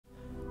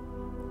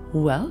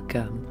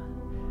Welcome.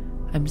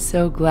 I'm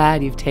so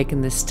glad you've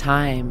taken this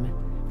time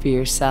for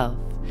yourself.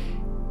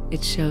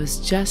 It shows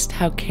just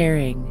how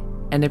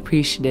caring and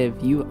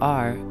appreciative you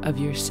are of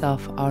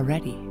yourself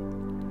already,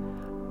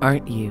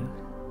 aren't you?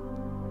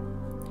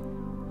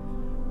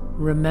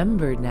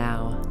 Remember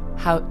now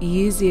how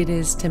easy it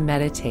is to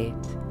meditate,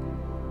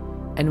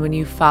 and when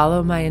you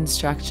follow my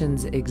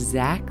instructions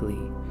exactly,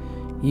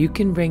 you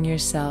can bring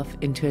yourself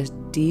into a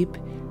deep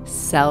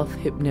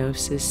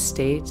self-hypnosis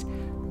state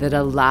that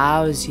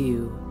allows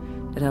you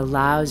and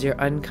allows your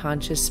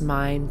unconscious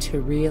mind to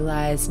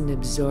realize and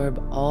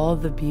absorb all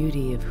the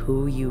beauty of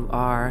who you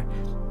are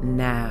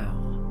now.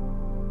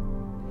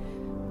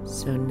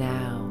 So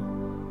now,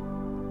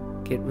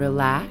 get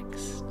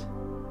relaxed,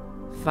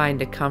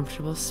 find a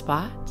comfortable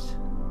spot,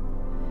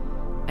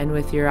 and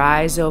with your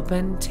eyes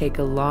open, take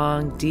a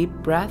long, deep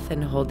breath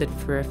and hold it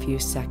for a few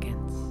seconds.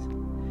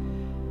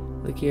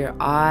 Look your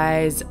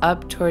eyes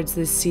up towards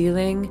the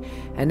ceiling,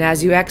 and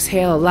as you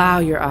exhale, allow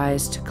your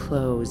eyes to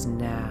close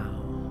now.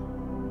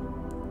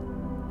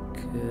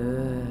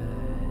 Good.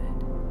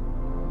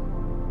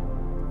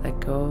 Let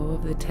go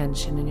of the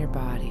tension in your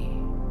body,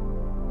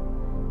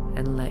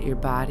 and let your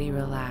body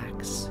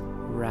relax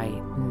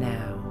right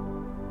now.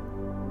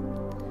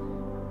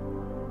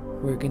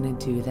 We're going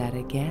to do that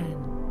again.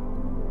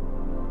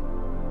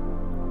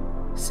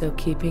 So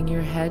keeping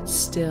your head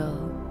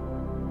still,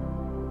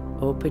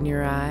 open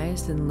your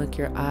eyes and look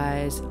your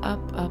eyes up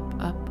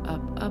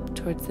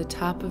towards the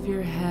top of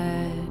your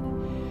head.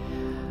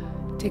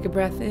 Take a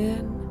breath in,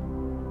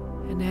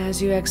 and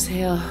as you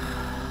exhale,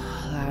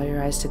 allow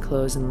your eyes to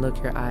close and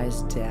look your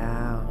eyes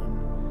down.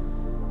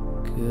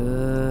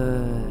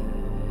 Good.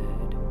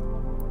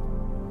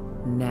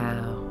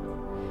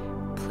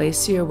 Now,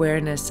 place your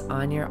awareness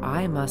on your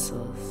eye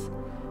muscles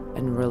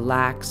and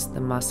relax the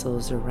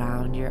muscles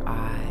around your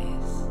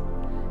eyes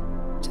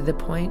to the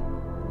point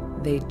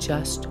they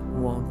just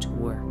won't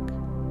work.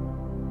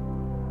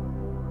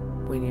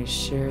 When you're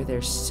sure they're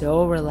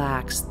so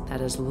relaxed that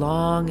as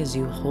long as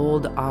you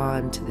hold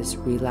on to this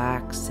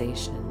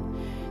relaxation,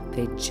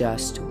 they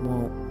just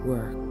won't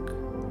work.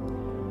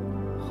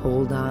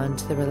 Hold on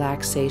to the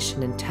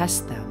relaxation and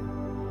test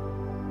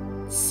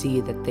them. See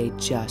that they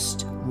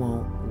just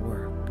won't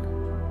work.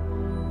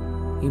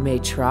 You may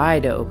try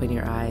to open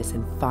your eyes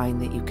and find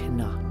that you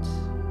cannot.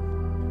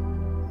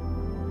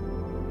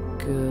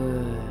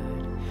 Good.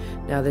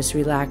 Now this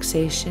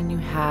relaxation you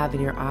have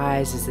in your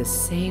eyes is the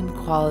same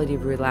quality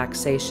of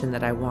relaxation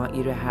that I want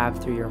you to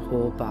have through your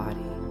whole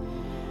body.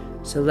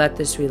 So let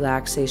this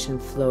relaxation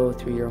flow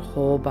through your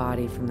whole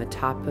body from the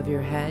top of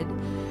your head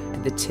to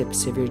the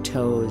tips of your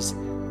toes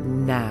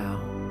now.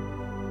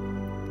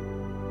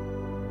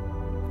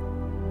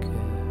 Good.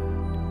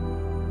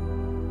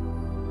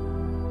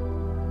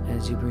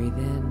 As you breathe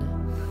in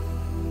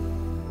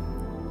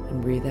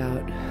and breathe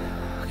out,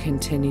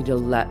 continue to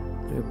let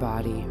your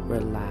body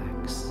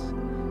relax.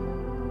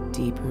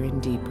 Deeper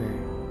and deeper,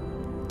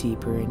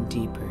 deeper and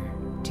deeper,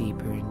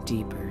 deeper and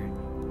deeper,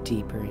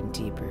 deeper and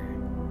deeper,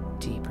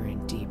 deeper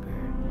and deeper,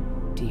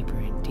 deeper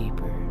and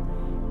deeper,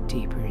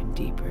 deeper and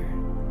deeper,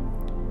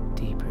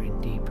 deeper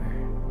and deeper.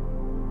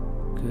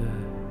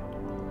 Good.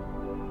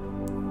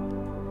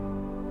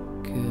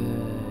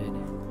 Good.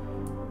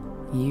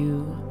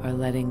 You are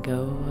letting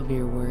go of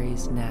your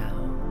worries now.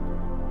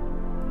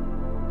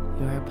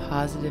 You are a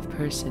positive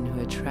person who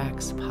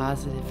attracts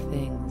positive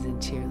things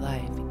into your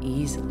life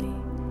easily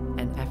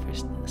and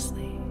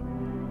effortlessly.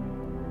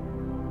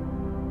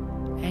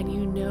 And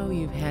you know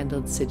you've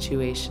handled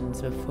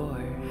situations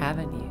before,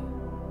 haven't you?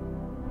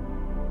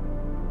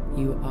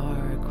 You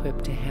are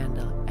equipped to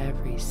handle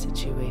every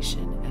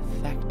situation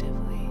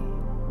effectively.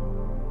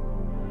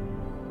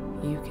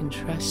 You can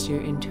trust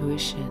your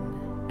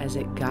intuition as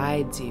it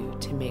guides you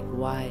to make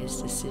wise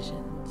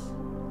decisions.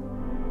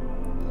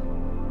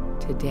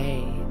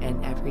 Today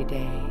and every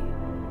day,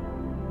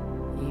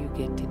 you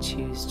get to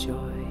choose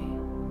joy.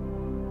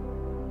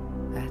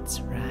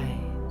 That's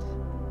right.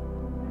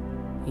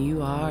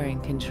 You are in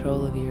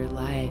control of your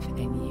life,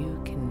 and you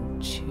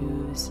can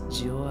choose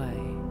joy.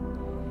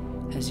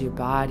 As your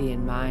body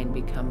and mind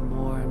become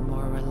more and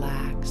more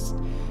relaxed,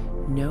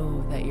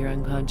 know that your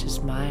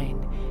unconscious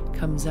mind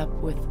comes up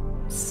with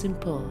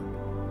simple,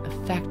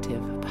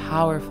 effective,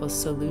 powerful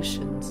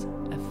solutions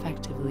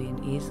effectively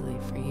and easily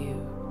for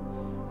you.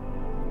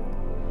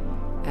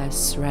 As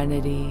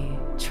serenity,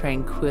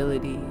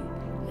 tranquility,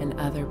 and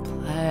other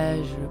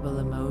pleasurable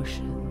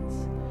emotions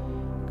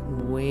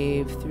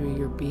wave through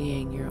your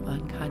being, your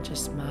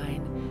unconscious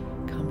mind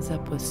comes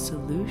up with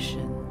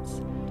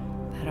solutions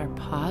that are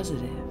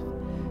positive,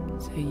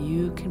 so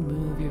you can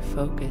move your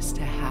focus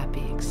to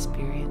happy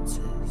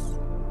experiences.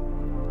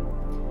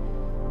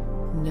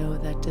 Know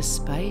that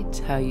despite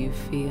how you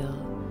feel,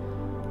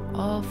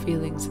 all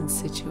feelings and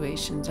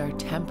situations are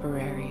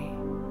temporary,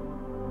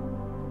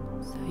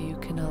 so you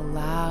can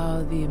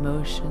allow the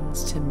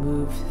emotions to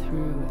move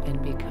through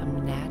and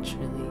become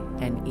naturally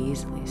and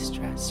easily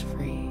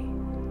stress-free.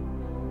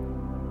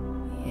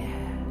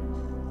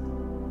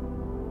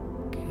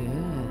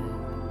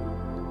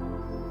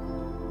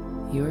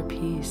 Your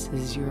peace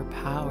is your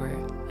power,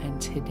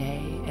 and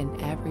today and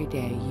every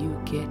day you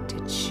get to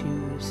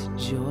choose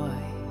joy.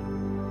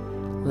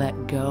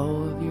 Let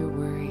go of your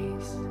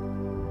worries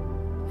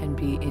and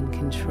be in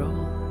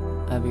control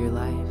of your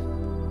life.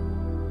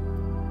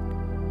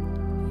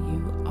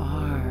 You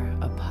are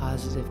a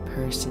positive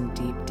person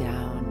deep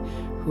down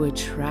who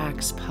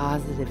attracts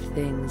positive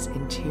things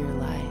into your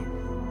life.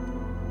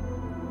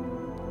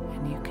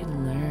 And you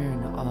can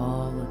learn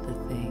all of the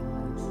things.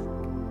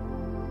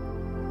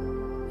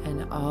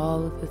 And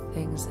all of the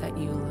things that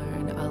you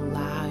learn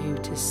allow you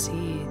to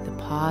see the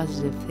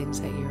positive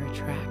things that you're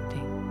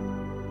attracting.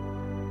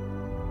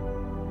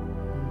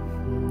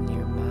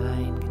 Your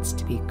mind gets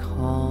to be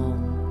calm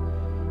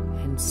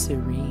and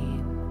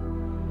serene.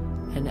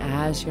 And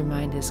as your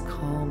mind is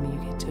calm, you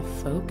get to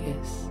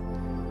focus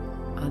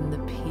on the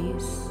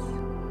peace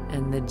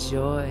and the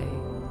joy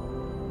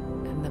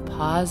and the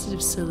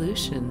positive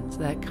solutions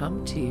that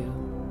come to you.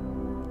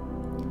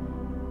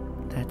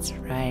 That's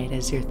right,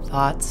 as your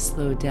thoughts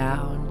slow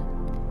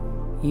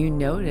down, you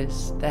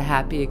notice the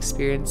happy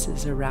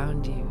experiences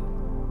around you.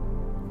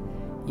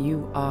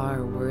 You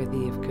are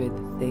worthy of good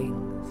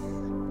things.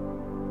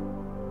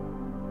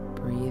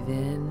 Breathe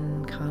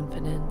in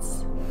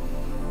confidence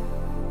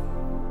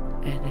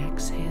and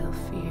exhale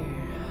fear.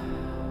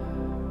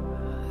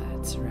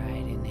 That's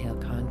right, inhale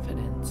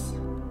confidence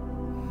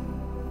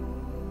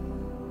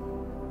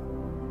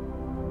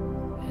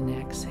and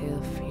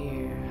exhale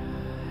fear.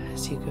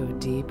 As you go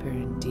deeper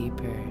and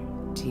deeper,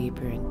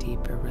 deeper and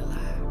deeper,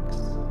 relax.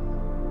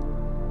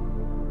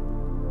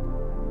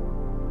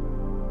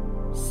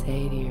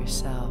 Say to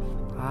yourself,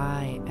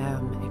 I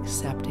am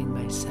accepting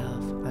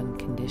myself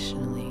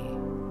unconditionally.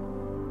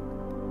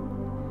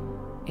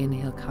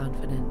 Inhale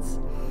confidence.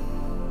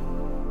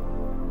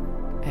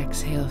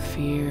 Exhale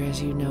fear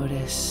as you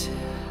notice,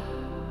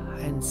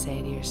 and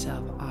say to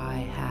yourself, I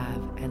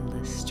have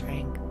endless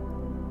strength.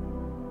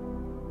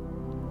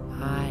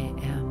 I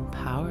am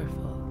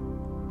powerful.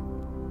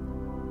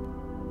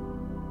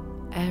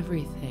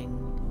 Everything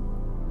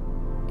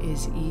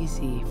is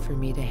easy for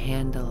me to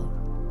handle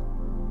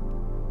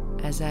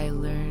as I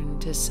learn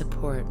to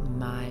support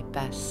my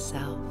best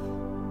self.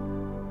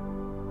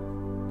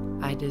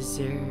 I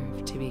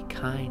deserve to be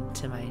kind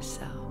to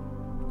myself.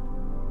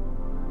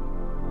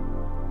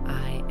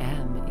 I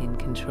am in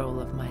control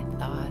of my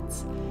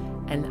thoughts,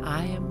 and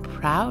I am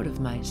proud of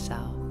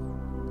myself.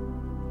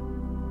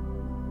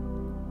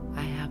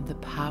 I have the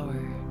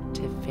power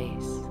to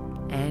face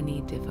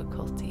any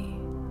difficulty.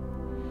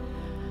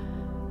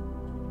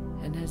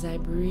 And as I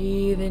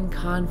breathe in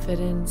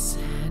confidence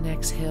and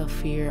exhale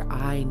fear,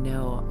 I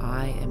know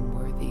I am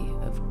worthy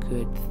of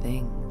good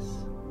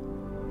things.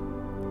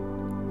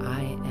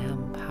 I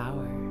am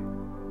power.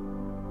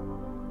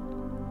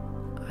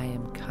 I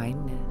am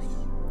kindness.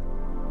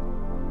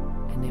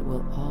 And it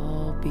will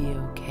all be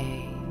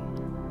okay.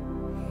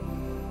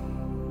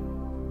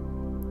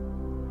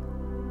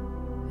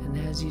 And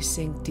as you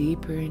sink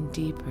deeper and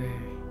deeper,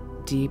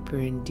 deeper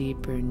and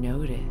deeper,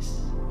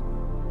 notice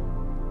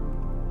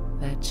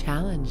that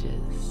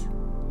challenges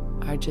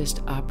are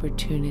just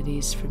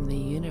opportunities from the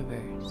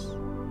universe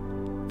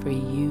for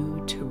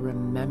you to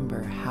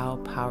remember how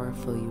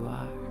powerful you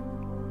are.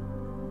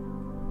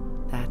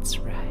 That's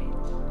right.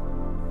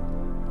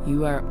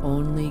 You are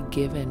only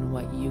given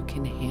what you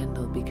can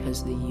handle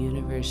because the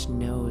universe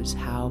knows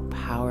how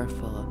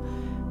powerful,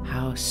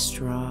 how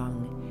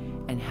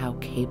strong, and how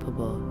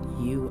capable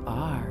you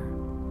are.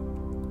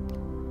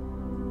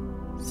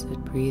 So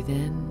breathe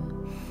in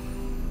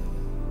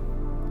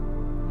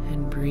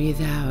and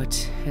breathe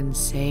out and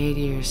say to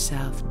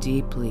yourself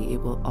deeply,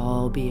 it will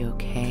all be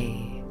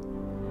okay.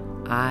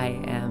 I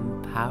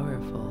am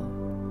powerful.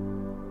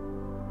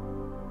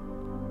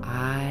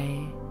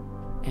 I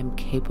am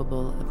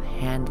capable of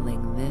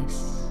handling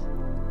this.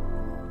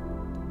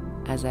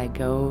 As I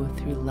go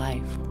through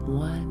life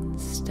one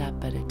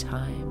step at a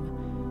time,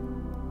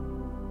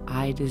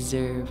 I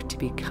deserve to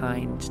be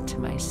kind to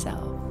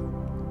myself.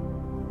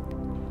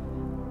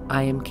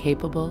 I am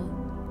capable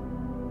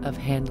of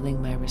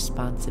handling my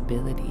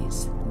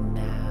responsibilities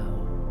now.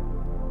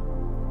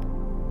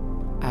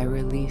 I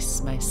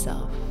release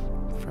myself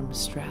from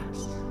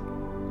stress.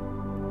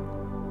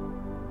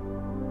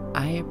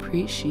 I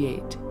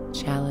appreciate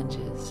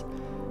challenges,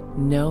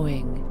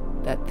 knowing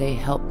that they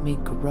help me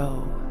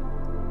grow,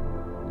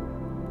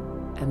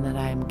 and that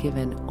I am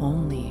given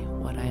only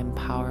what I am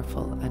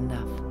powerful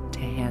enough to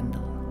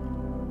handle.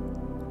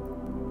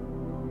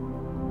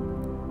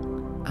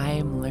 I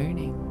am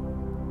learning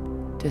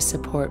to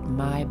support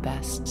my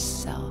best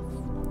self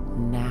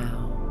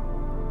now.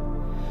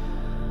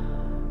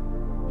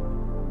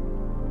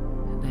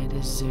 And I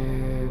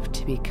deserve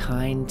to be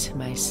kind to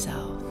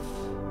myself.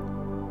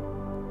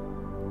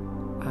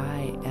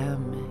 I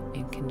am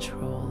in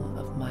control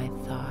of my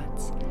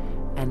thoughts,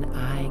 and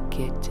I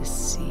get to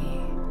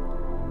see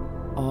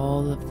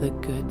all of the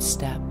good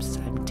steps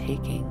I'm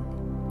taking.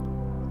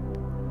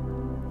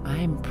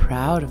 I'm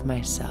proud of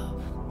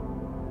myself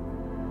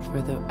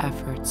for the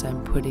efforts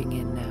I'm putting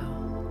in now,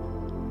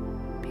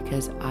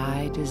 because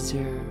I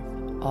deserve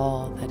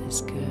all that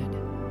is good.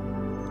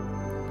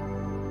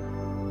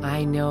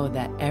 I know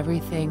that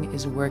everything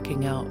is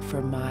working out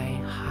for my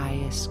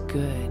highest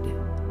good,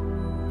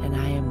 and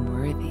I am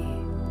worthy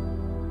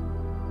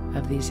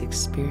of these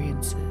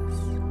experiences.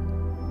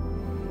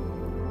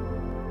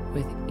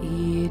 With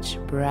each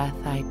breath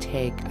I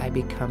take, I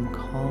become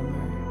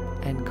calmer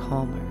and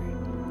calmer.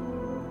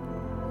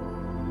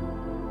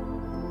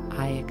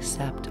 I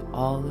accept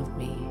all of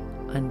me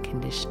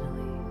unconditionally.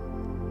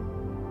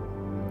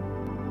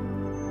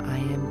 I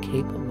am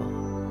capable.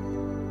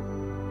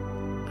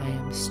 I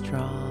am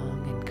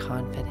strong and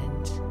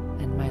confident,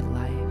 and my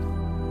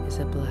life is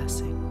a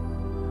blessing.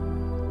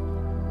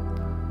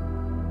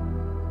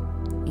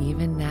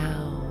 Even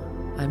now,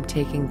 I'm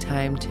taking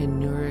time to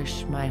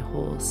nourish my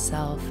whole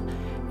self,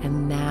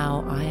 and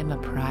now I am a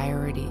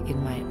priority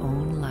in my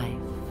own life.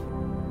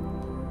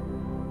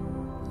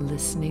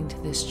 Listening to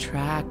this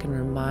track and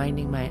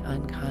reminding my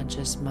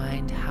unconscious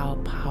mind how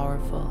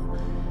powerful,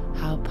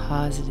 how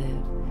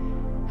positive,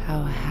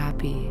 how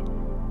happy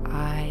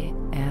I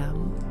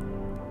am.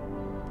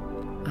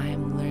 I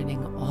am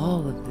learning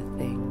all of the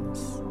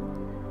things.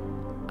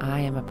 I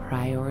am a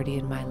priority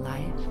in my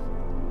life,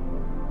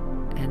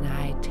 and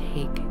I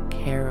take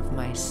care of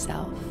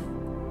myself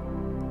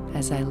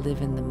as I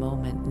live in the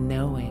moment,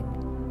 knowing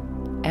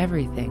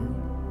everything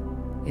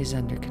is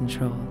under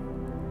control.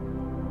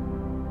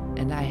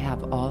 And I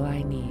have all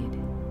I need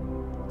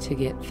to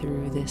get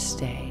through this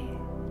day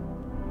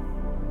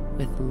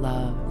with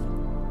love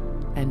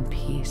and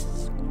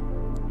peace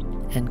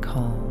and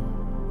calm.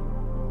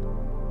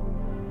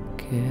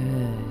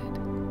 Good.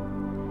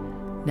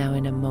 Now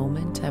in a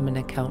moment, I'm going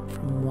to count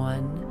from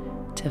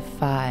 1 to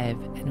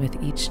 5, and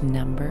with each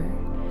number,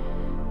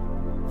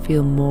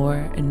 feel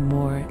more and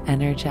more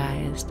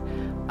energized.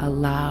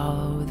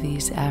 Allow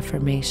these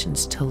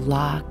affirmations to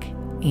lock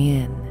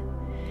in.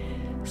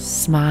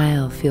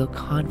 Smile, feel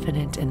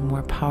confident and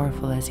more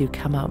powerful as you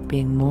come out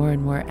being more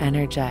and more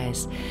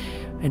energized.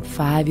 And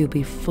 5, you'll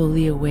be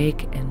fully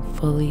awake and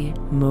fully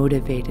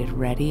motivated,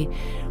 ready.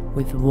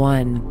 With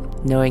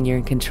 1, knowing you're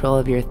in control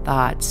of your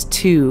thoughts.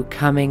 2,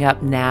 coming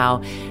up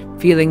now,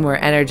 feeling more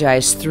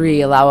energized. 3,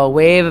 allow a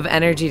wave of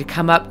energy to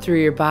come up through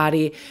your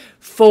body.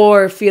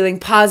 4, feeling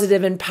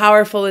positive and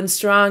powerful and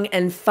strong.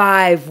 And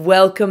 5,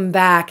 welcome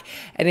back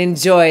and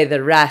enjoy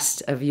the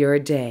rest of your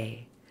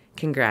day.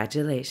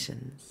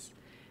 Congratulations.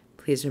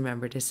 Please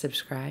remember to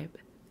subscribe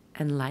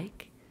and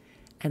like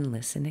and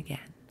listen again.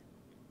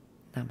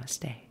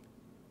 Namaste.